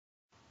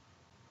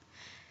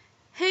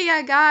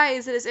Hey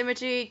guys, it is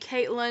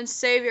imigie-Kaitlyn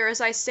Savior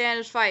as I stand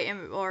and fight,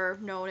 or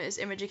known as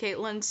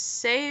imigie-Kaitlyn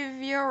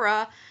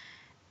Savior,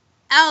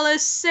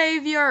 Alice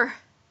Savior.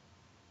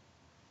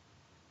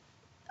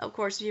 Of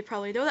course, you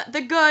probably know that.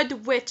 The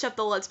good witch of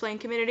the Let's Playing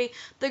community,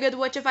 the good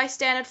witch of I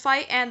stand and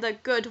fight, and the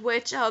good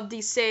witch of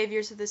the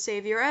saviors of the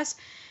savioress,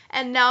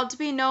 and now to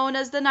be known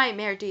as the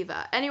Nightmare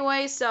Diva.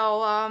 Anyway,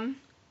 so,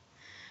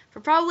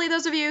 for probably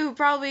those of you who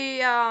probably,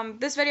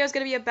 this video is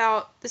going to be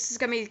about, this is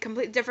going to be a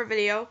completely different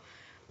video.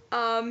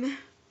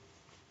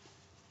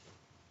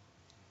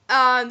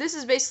 This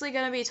is basically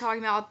going to be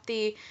talking about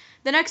the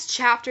next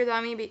chapter that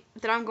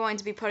I'm going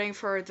to be putting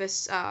for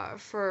this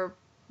for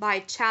my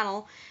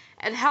channel,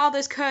 and how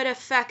this could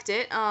affect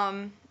it,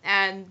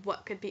 and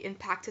what could be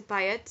impacted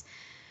by it.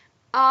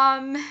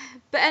 But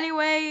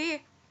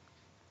anyway,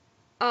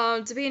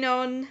 to be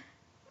known,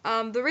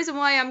 the reason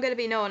why I'm going to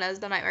be known as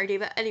the Nightmare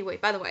Diva, anyway,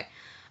 by the way,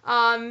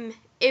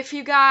 if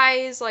you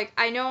guys, like,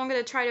 I know I'm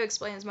going to try to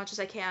explain as much as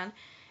I can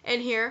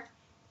in here,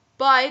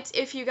 but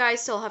if you guys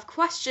still have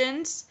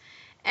questions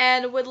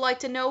and would like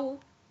to know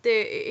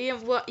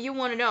what you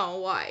want to know,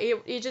 why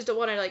you just don't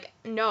want to, like,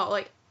 know,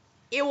 like,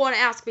 you want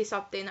to ask me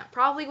something that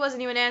probably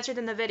wasn't even answered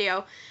in the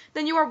video,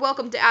 then you are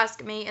welcome to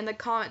ask me in the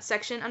comment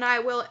section, and I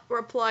will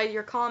reply to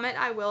your comment.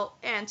 I will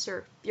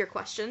answer your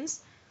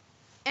questions,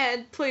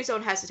 and please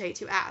don't hesitate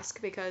to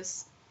ask,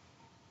 because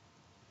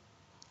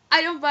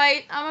I don't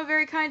bite. I'm a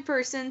very kind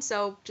person,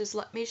 so just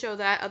let me show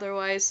that.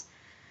 Otherwise,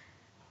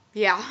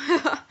 yeah.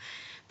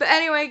 But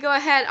anyway, go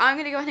ahead. I'm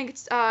gonna go ahead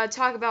and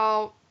talk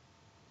about,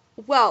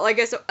 well, I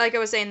guess, like I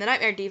was saying, the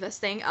Nightmare Divas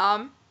thing.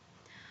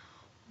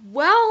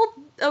 Well,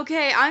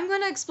 okay, I'm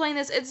gonna explain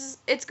this.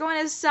 It's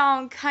going to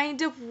sound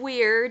kind of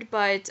weird,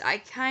 but I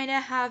kind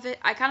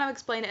of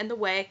explain it in the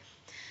way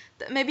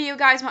that maybe you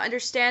guys might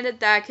understand it,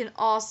 that can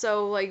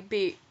also, like,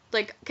 be,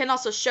 like, can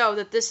also show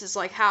that this is,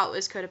 like, how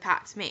this could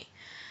impact me.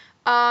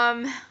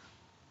 As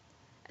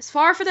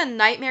far for the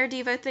Nightmare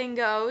Diva thing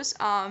goes,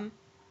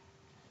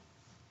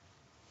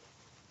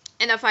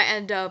 and if I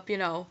end up, you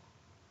know,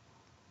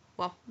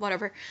 well,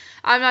 whatever.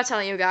 I'm not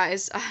telling you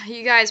guys.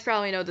 You guys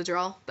probably know the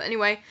drill. But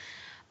anyway,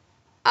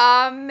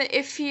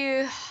 if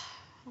you,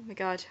 oh my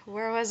god,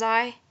 where was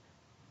I?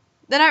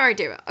 The Nightmare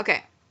Diva.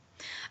 Okay.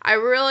 I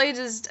really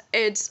just,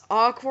 it's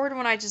awkward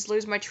when I just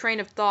lose my train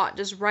of thought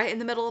just right in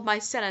the middle of my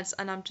sentence,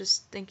 and I'm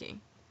just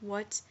thinking,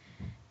 what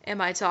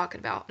am I talking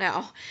about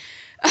now?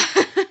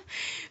 But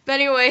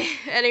anyway,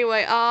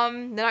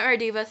 the Nightmare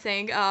Diva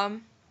thing,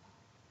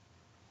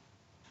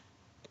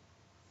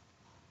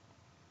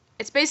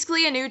 it's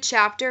basically a new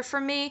chapter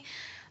for me,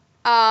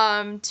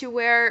 to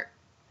where,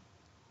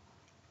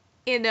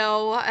 you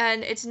know,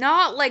 and it's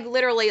not, like,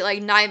 literally,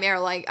 like, nightmare,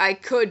 like, I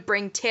could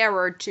bring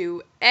terror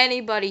to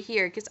anybody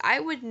here, because I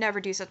would never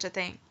do such a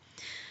thing.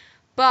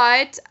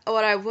 But,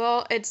 what I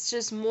will, it's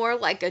just more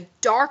like a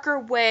darker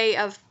way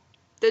of,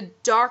 the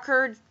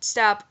darker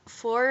step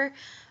for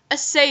a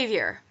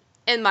savior,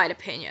 in my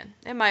opinion,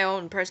 in my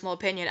own personal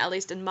opinion, at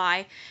least in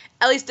my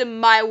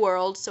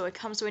world, so it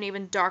comes to an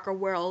even darker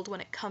world when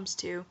it comes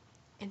to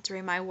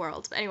entering my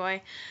world. But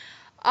anyway,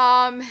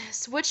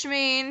 which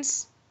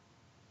means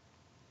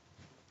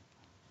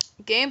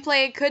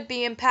gameplay could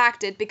be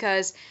impacted,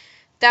 because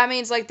that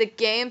means, like, the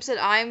games that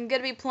I'm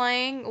gonna be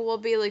playing will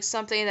be, like,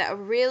 something that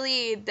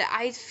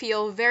I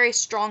feel very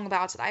strong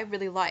about, that I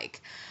really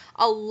like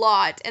a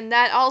lot, and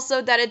that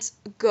also that it's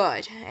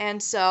good.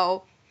 And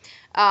so,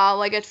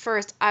 like, at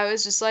first I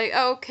was just like,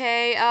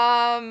 okay,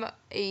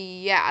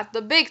 yeah,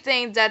 the big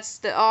thing, that's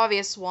the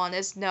obvious one,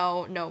 is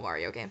no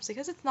Mario games,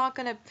 because that's not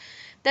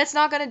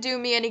gonna do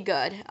me any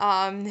good.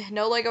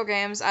 No Lego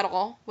games at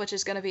all, which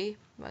is gonna be,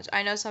 which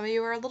I know some of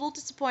you are a little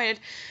disappointed,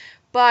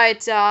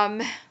 but,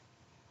 I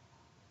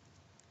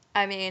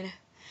mean,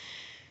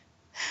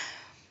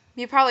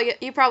 you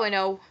probably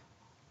know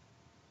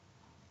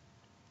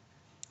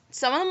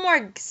some of the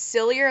more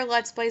sillier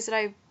Let's Plays that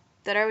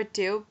I would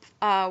do,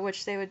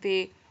 which they would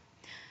be,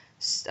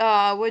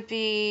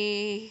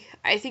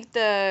 I think,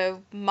 the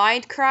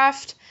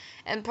Minecraft,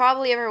 and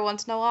probably every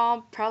once in a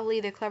while, probably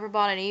the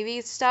Cleverbot and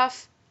Eevee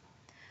stuff.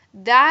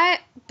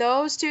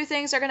 Those two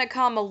things are gonna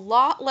come a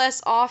lot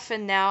less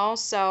often now,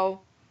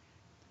 so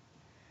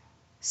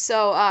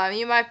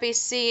you might be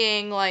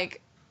seeing,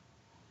 like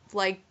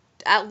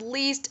at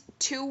least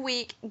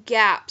 2-week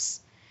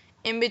gaps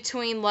in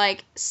between,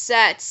 like,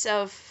 sets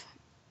of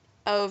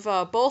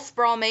both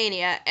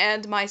Brawlmania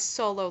and my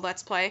solo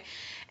Let's Play,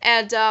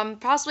 and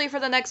possibly for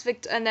the next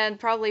and then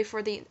probably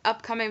for the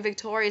upcoming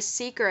Victoria's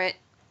Secret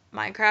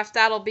Minecraft,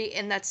 that'll be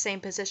in that same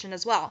position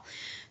as well.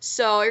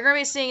 So you're gonna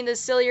be seeing the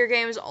sillier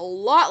games a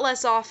lot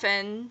less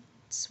often,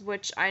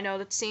 which I know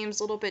that seems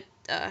a little bit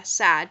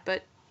sad,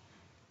 but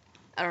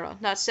I don't know,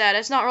 not sad.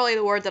 It's not really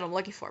the word that I'm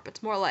looking for, but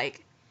it's more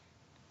like,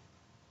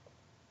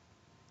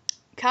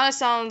 kind of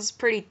sounds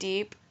pretty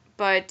deep,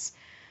 but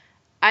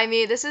I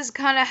mean, this is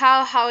kind of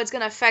how it's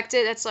gonna affect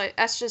it.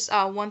 That's just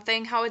one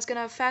thing how it's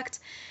gonna affect,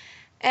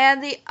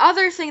 and the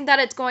other thing that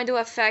it's going to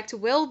affect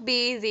will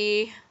be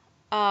the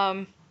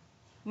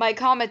my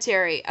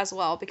commentary as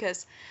well,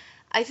 because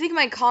I think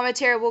my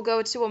commentary will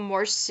go to a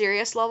more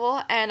serious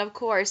level, and of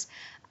course,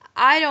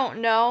 I don't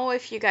know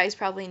if you guys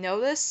probably know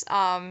this,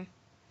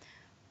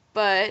 but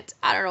I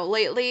don't know,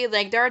 lately,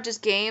 like, there are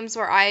just games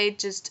where I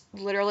just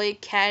literally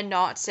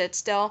cannot sit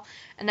still,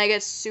 and I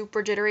get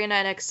super jittery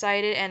and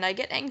excited, and I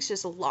get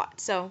anxious a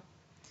lot, so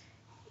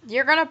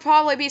you're gonna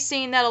probably be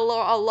seeing that a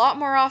lot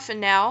more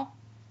often now.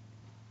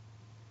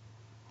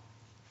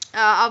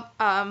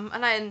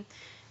 And then,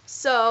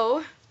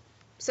 so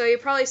you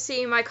probably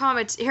see my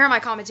hear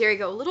my commentary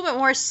go a little bit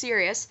more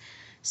serious,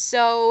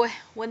 so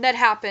when that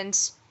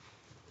happens,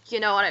 you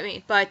know what I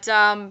mean. But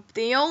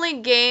the only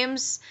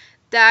games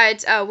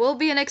that will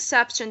be an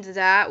exception to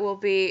that will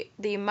be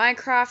the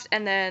Minecraft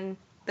and then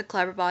the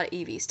Cleverbot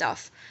Eevee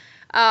stuff.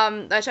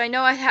 Which I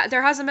know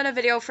there hasn't been a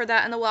video for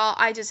that in a while.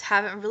 I just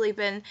haven't really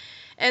been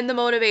in the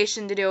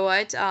motivation to do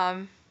it.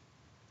 I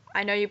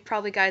know you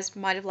probably guys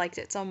might have liked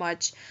it so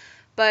much,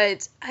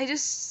 but I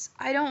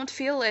don't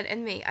feel it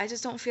in me. I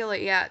just don't feel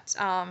it yet.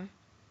 I'll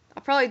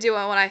probably do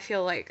it when I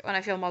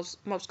feel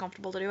most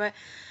comfortable to do it.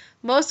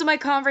 Most of my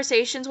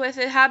conversations with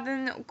it have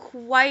been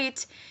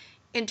quite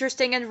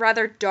interesting and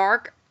rather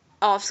dark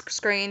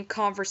off-screen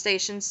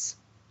conversations.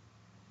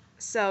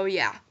 So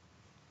yeah.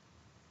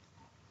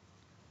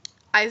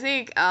 I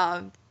think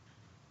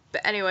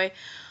but anyway,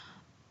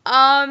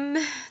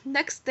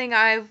 next thing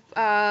I'll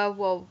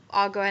go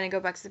ahead and go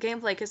back to the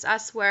gameplay, because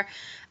that's where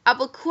I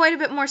have quite a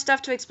bit more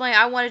stuff to explain.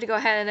 I wanted to go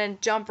ahead and then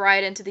jump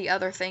right into the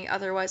other thing,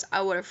 otherwise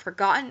I would have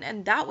forgotten,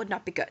 and that would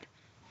not be good.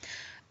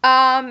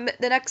 The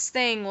next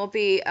thing will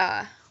be,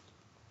 like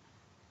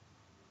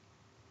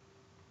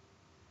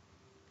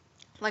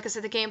I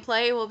said, the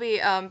gameplay will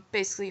be,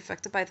 basically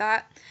affected by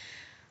that.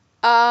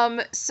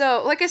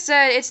 So, like I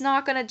said, it's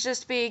not gonna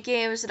just be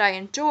games that I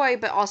enjoy,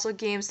 but also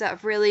games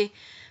that really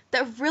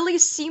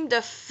seem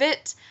to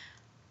fit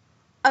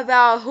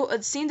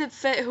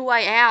who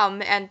I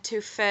am, and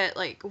to fit,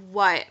 like,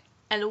 what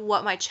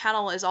my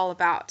channel is all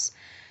about.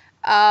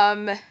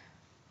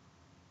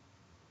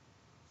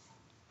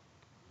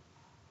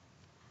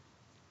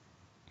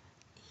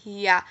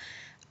 Yeah.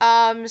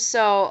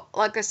 So,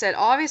 like I said,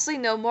 obviously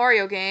no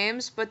Mario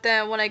games, but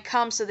then when it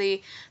comes to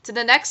the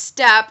next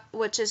step,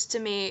 which is to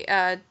me,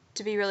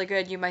 to be really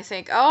good, you might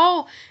think,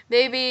 oh,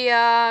 maybe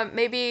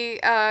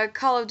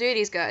Call of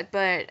Duty's good,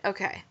 but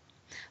okay.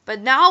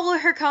 But now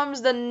here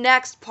comes the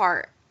next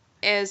part,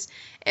 is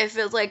if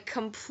it, like,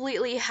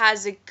 completely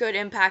has a good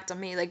impact on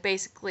me, like,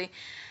 basically.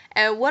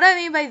 And what I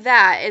mean by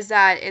that is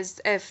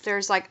if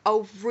there's, like,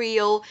 a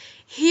real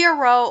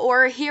hero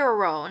or a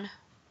heroine.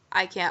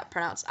 I can't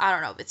pronounce. I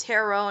don't know if it's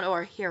heroine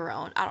or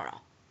heroine. I don't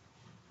know.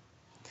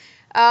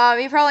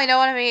 You probably know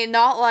what I mean.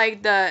 Not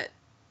like that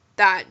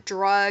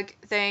drug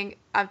thing.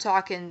 I'm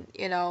talking,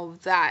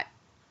 the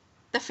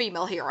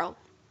female hero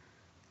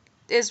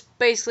is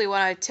basically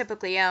what I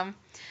typically am.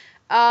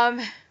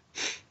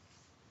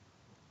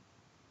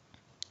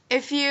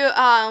 If you,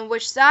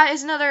 which that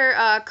is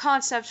another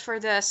concept for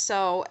this.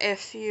 So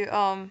if you,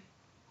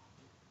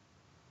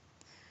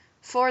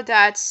 for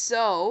that,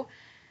 so.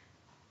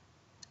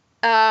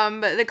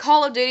 The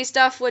Call of Duty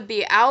stuff would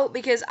be out,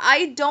 because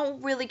I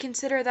don't really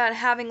consider that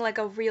having, like,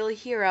 a real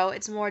hero.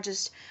 It's more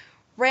just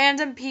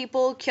random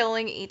people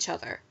killing each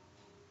other.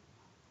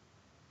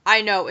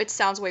 I know, it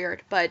sounds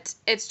weird, but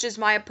it's just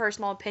my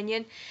personal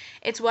opinion.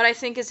 It's what I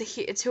think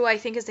it's who I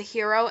think is the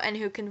hero, and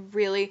who can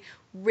really,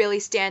 really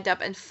stand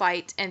up and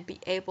fight and be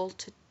able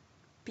to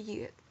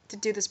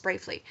do this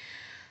bravely.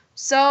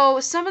 So,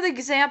 some of the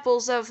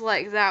examples of,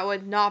 like, that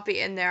would not be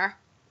in there,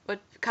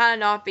 would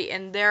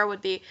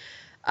be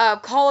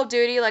Call of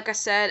Duty, like I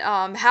said.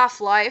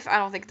 Half-Life, I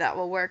don't think that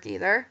will work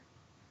either.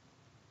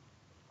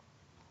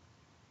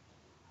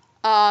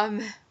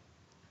 I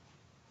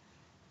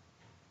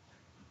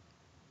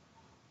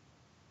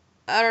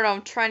don't know,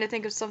 I'm trying to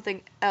think of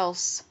something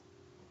else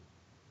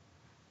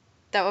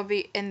that would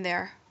be in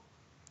there,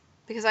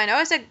 because I know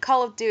I said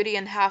Call of Duty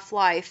and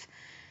Half-Life.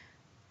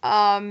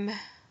 I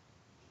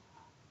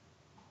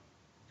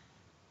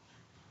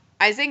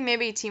think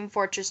maybe Team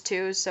Fortress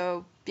 2,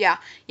 so yeah,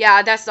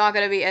 that's not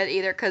gonna be it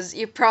either, because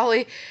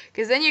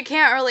then you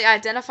can't really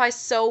identify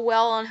so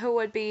well on who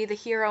would be the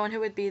hero and who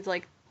would be,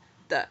 like,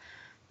 the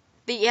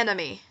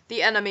enemy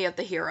of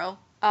the hero.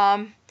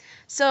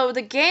 So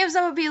the games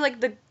that would be, like,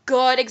 the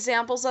good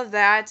examples of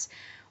that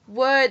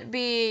would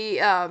be,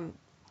 some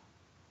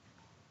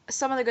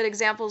of the good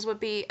examples would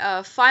be,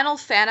 Final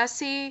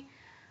Fantasy,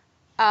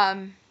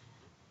 some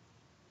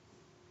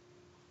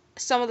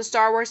of the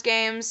Star Wars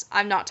games.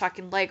 I'm not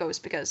talking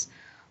Legos, because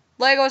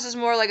Legos is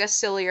more like a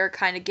sillier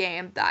kind of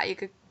game that you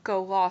could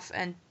go off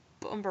and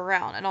bump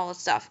around and all that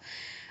stuff.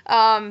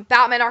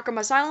 Batman Arkham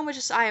Asylum,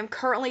 which I am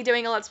currently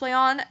doing a Let's Play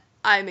on.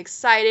 I'm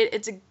excited.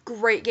 It's a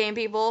great game,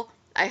 people.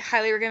 I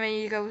highly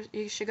recommend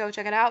you should go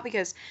check it out,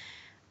 because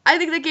I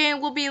think the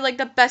game will be, like,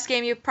 the best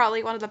game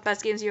one of the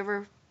best games you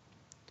ever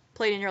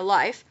played in your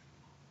life.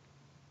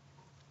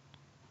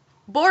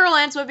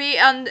 Borderlands would be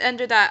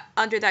under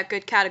that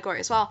good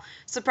category as well.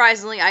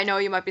 Surprisingly, I know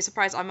you might be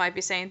surprised, I might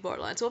be saying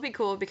Borderlands will be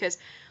cool, because,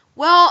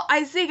 well,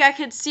 I think I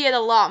could see it a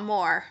lot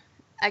more.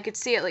 I could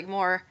see it like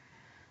more.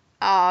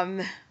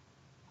 Batman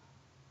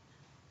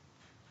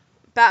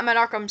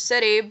Arkham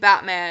City,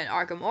 Batman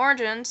Arkham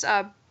Origins,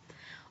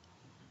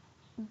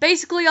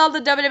 basically all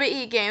the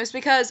WWE games,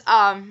 because,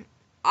 I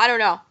don't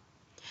know.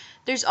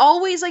 There's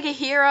always like a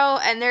hero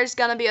and there's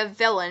gonna be a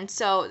villain,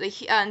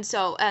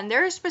 and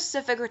there are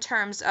specific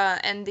terms,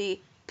 in the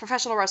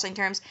professional wrestling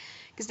terms,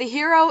 because the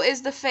hero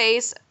is the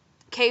face,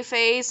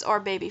 K-face, or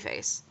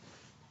babyface.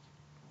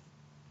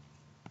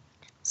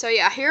 So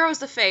yeah, hero is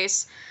the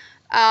face,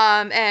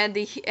 and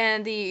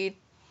the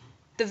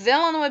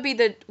villain would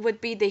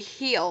be the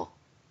heel.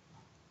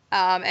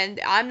 And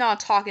I'm not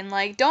talking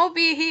like don't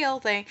be a heel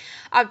thing.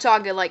 I'm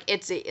talking like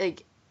it's a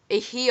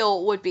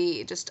heel would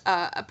be just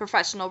a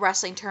professional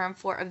wrestling term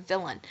for a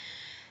villain.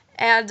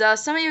 And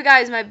some of you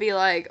guys might be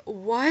like,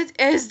 what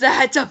is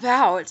that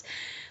about?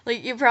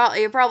 Like you're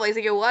probably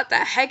thinking, what the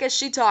heck is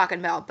she talking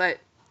about? But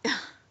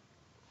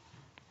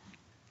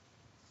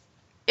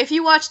if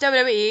you watch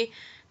WWE,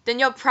 then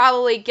you'll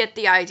probably get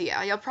the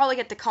idea. You'll probably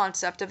get the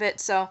concept of it.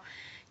 So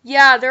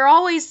yeah, there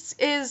always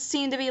is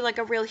seen to be like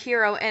a real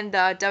hero in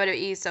the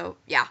WWE. So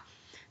yeah,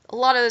 a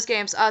lot of those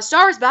games.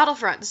 Star Wars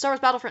Battlefront, the Star Wars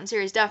Battlefront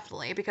series,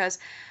 definitely, because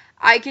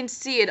I can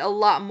see it a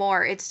lot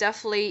more. It's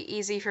definitely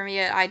easy for me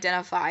to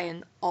identify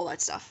and all that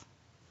stuff.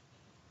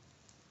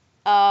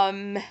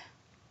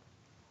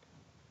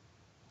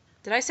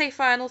 Did I say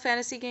Final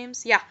Fantasy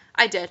games? Yeah,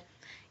 I did.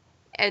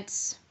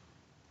 It's,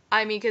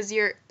 because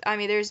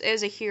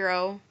there's a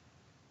hero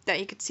that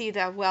you could see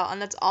that well,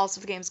 and that's also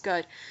the game's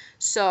good.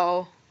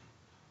 So,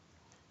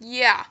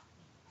 yeah.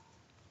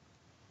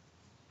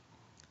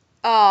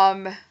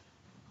 And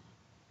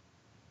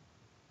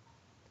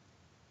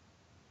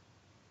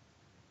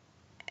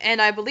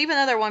I believe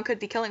another one could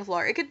be Killing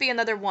Floor. It could be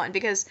another one,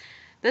 because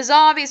the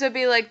zombies would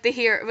be like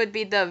would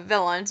be the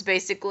villains,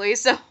 basically.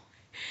 So,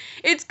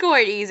 it's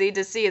quite easy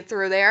to see it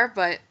through there,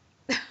 but...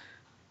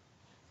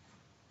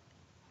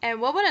 And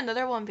what would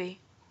another one be?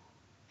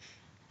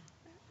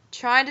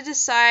 Trying to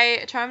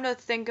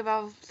think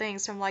about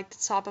things from like the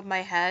top of my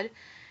head.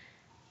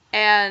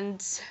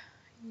 And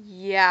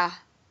yeah,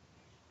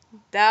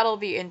 that'll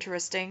be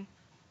interesting.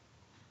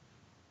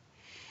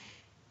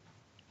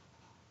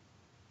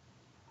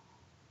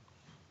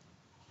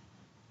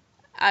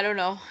 I don't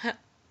know.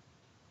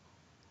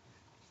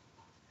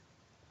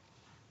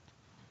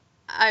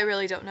 I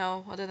really don't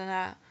know other than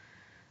that.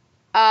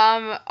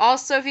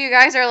 Also, if you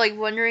guys are like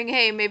wondering,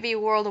 hey, maybe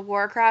World of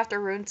Warcraft or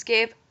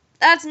RuneScape,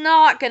 that's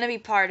not gonna be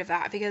part of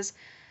that, because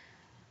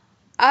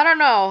I don't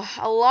know.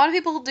 A lot of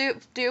people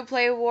do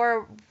play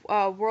World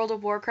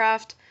of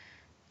Warcraft,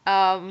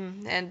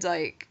 and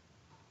like,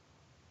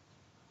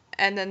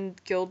 and then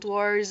Guild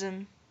Wars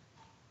and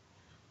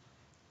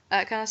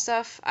that kind of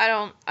stuff. I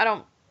don't,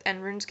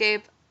 and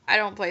RuneScape. I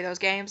don't play those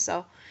games,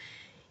 so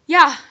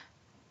yeah.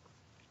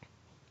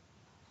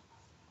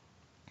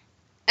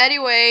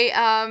 Anyway,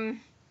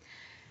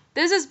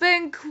 this has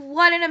been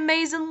quite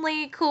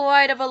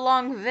of a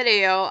long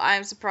video,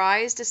 I'm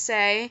surprised to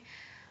say.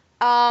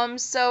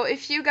 So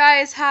if you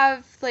guys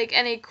have, like,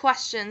 any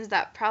questions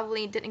that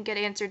probably didn't get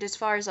answered as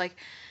far as, like,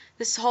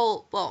 this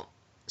whole, well,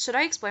 should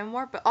I explain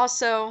more? But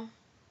also,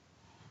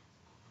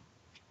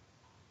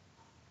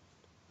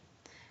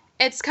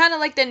 it's kind of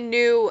like the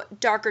new,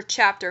 darker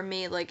chapter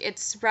me, like,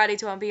 it's ready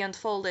to be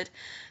unfolded.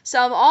 So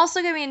I'm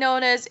also going to be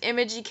known as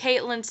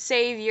imigie-Kaitlyn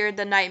Savior,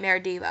 the Nightmare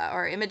Diva,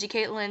 or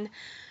imigie-Kaitlyn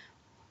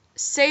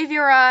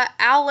Saviora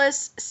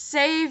Alice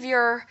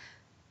Savior,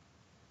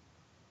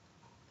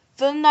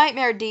 the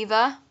Nightmare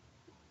Diva,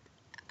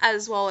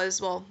 as well as,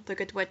 well, the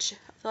Good Witch,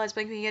 the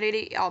Lesbian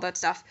Community, all that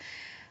stuff.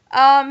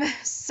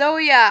 So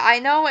yeah, I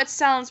know it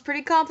sounds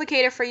pretty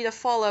complicated for you to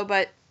follow,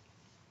 but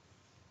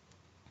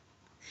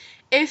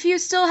if you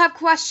still have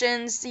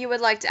questions you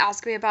would like to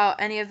ask me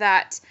about any of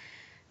that,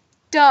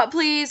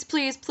 please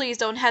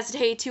don't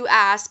hesitate to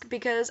ask,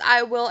 because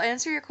I will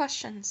answer your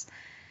questions.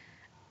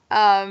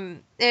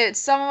 Some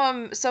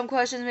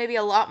questions may be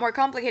a lot more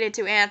complicated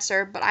to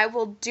answer, but I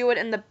will do it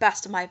in the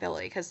best of my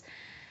ability, because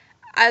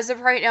as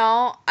of right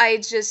now,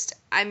 it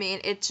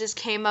just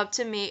came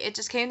to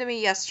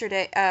me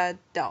yesterday,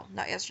 no,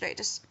 not yesterday,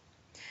 just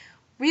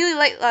really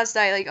late last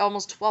night, like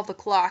almost 12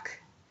 o'clock.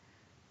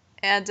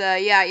 And,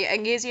 yeah,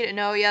 in case you didn't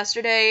know,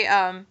 yesterday,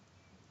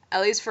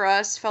 at least for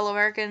us, fellow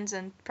Americans,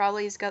 and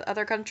probably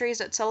other countries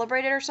that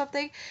celebrated or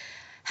something,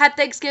 had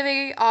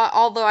Thanksgiving,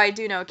 although I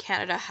do know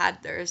Canada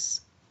had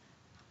theirs,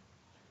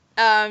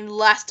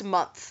 last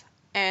month,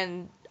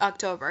 in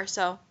October,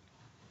 so.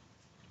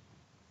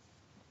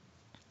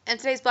 And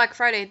today's Black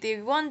Friday,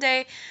 the one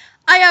day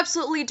I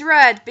absolutely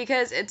dread,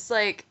 because it's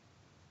like,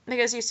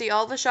 because you see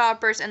all the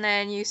shoppers, and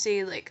then you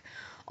see, like,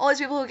 all these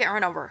people who get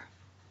run over.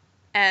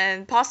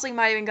 And possibly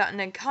might have even gotten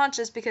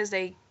unconscious because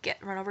they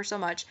get run over so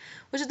much,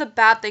 which is the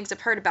bad things I've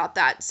heard about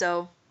that,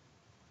 so.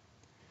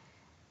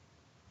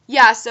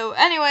 Yeah, so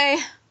anyway,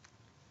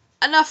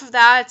 enough of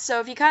that. So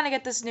if you kind of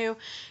get this new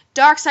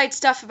dark side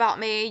stuff about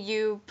me,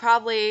 you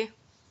probably,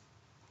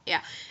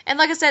 yeah. And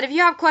like I said, if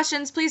you have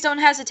questions, please don't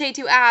hesitate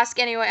to ask.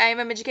 Anyway, I am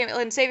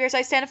imigie-Kaitlyn Savior, so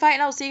I stand to fight,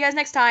 and I will see you guys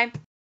next time.